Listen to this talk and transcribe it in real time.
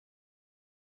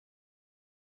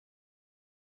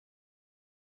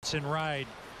Bronson Ride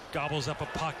gobbles up a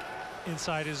puck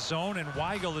inside his zone, and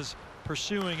Weigel is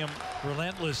pursuing him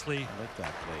relentlessly. I like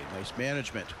that play. Nice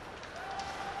management.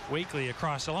 Wakely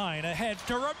across the line, ahead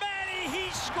to Romani. He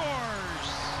scores!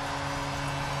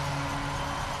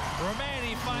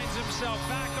 Romani finds himself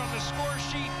back on the score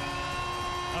sheet.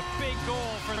 A big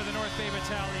goal for the North Bay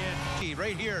Battalion.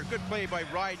 Right here, good play by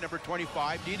Ride, number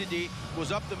 25. D to D,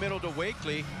 goes up the middle to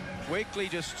Wakely. Wakely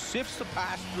just sifts the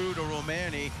pass through to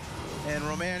Romani. And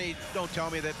Romani, don't tell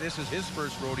me that this is his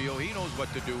first rodeo. He knows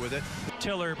what to do with it.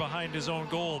 Tiller behind his own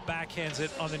goal, backhands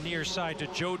it on the near side to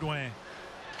Jodouin.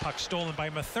 Puck stolen by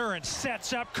Mathurin,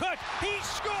 sets up Cook. He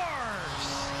scores!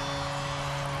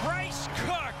 Bryce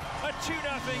Cook, a 2-0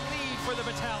 lead for the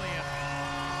Battalion.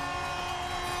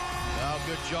 Well,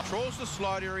 good job. Controls the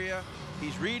slot area.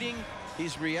 He's reading.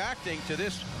 He's reacting to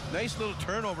this nice little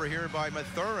turnover here by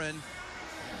Mathurin.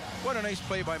 What a nice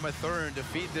play by Mathurin to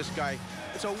feed this guy.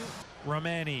 It's a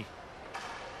Romani.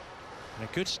 And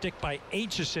a good stick by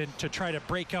Aitchison to try to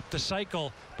break up the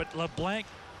cycle, but LeBlanc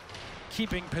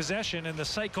keeping possession, and the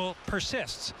cycle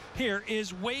persists. Here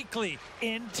is Wakely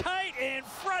in tight in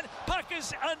front. Puck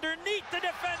is underneath the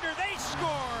defender. They score.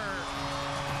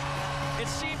 It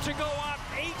seemed to go off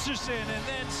Aitchison and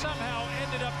then somehow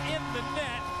ended up in the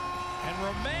net, and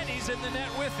Romani's in the net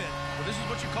with it. Well, this is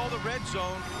what you call the red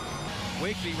zone.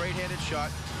 Wakely, right-handed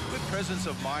shot. Good presence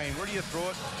of mind. Where do you throw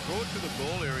it? Throw it to the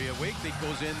goal area. Wakely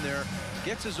goes in there,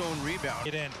 gets his own rebound.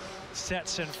 Get in,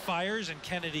 sets and fires, and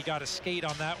Kennedy got a skate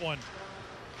on that one,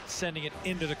 sending it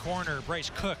into the corner.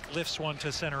 Bryce Cook lifts one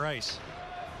to center ice.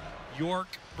 York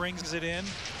brings it in.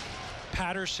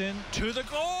 Patterson to the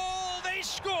goal. They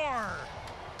score.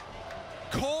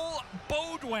 Cole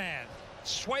Baudouin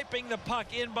swiping the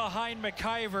puck in behind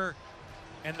McIver,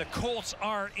 and the Colts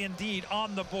are indeed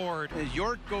on the board. As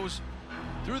York goes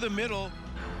through the middle,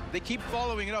 they keep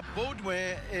following it up.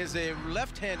 Baudouin is a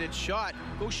left-handed shot,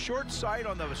 goes short side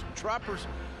on the trappers.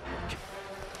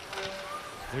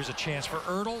 There's a chance for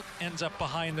Ertl, ends up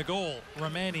behind the goal.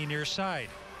 Romani near side.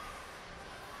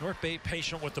 North Bay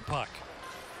patient with the puck.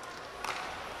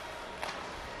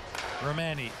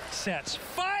 Romani sets,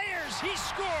 fires, he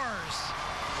scores!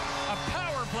 A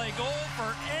power play goal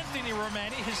for Anthony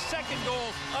Romani, his second goal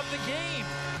of the game.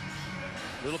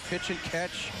 Little pitch and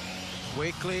catch.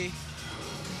 Wakely.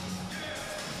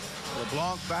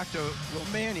 LeBlanc back to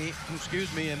Romani,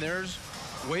 excuse me, and there's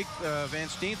Van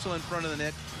Steensel in front of the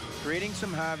net, creating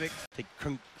some havoc. They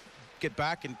can get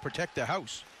back and protect the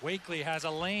house. Wakely has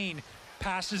a lane,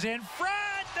 passes in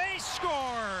front, they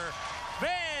score!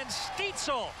 Van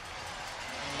Steensel.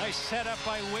 Nice setup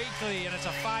by Wakely, and it's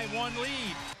a 5-1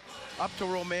 lead. Up to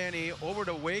Romani, over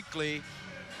to Wakely.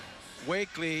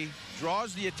 Wakely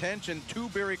draws the attention to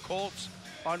Barrie Colts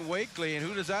on Wakely, and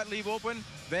who does that leave open?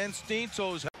 Van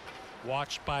Steensel's.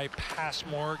 Watched by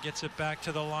Passmore, gets it back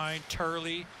to the line.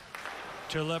 Turley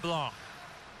to LeBlanc.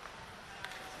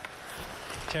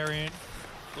 Therrien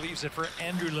leaves it for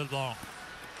Andrew LeBlanc.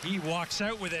 He walks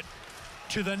out with it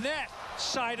to the net,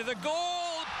 side of the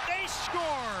goal. They score!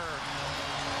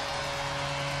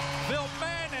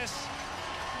 Vilmanis,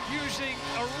 using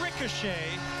a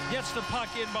ricochet, gets the puck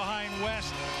in behind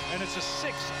West, and it's a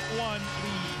 6-1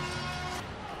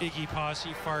 lead. Iggy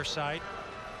Posse, far side.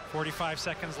 45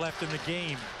 seconds left in the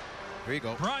game. Here you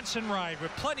go. Bronson Ride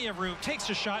with plenty of room, takes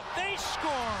a shot, they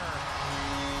score!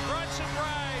 Bronson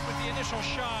Ride with the initial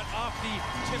shot off the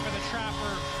tip of the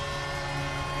trapper,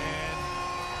 and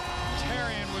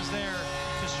Therrien was there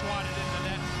to swat it in the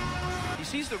net. He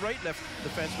sees the right-left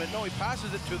defenseman. No, he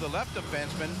passes it to the left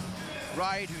defenseman.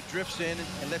 Ride, who drifts in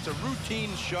and lets a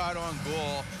routine shot on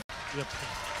goal. The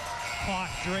clock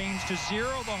drains to 0.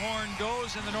 The horn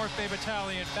goes, and the North Bay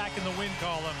Battalion back in the win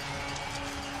column.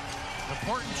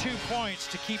 Important 2 points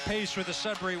to keep pace with the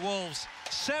Sudbury Wolves.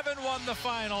 7-1 the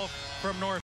final from North.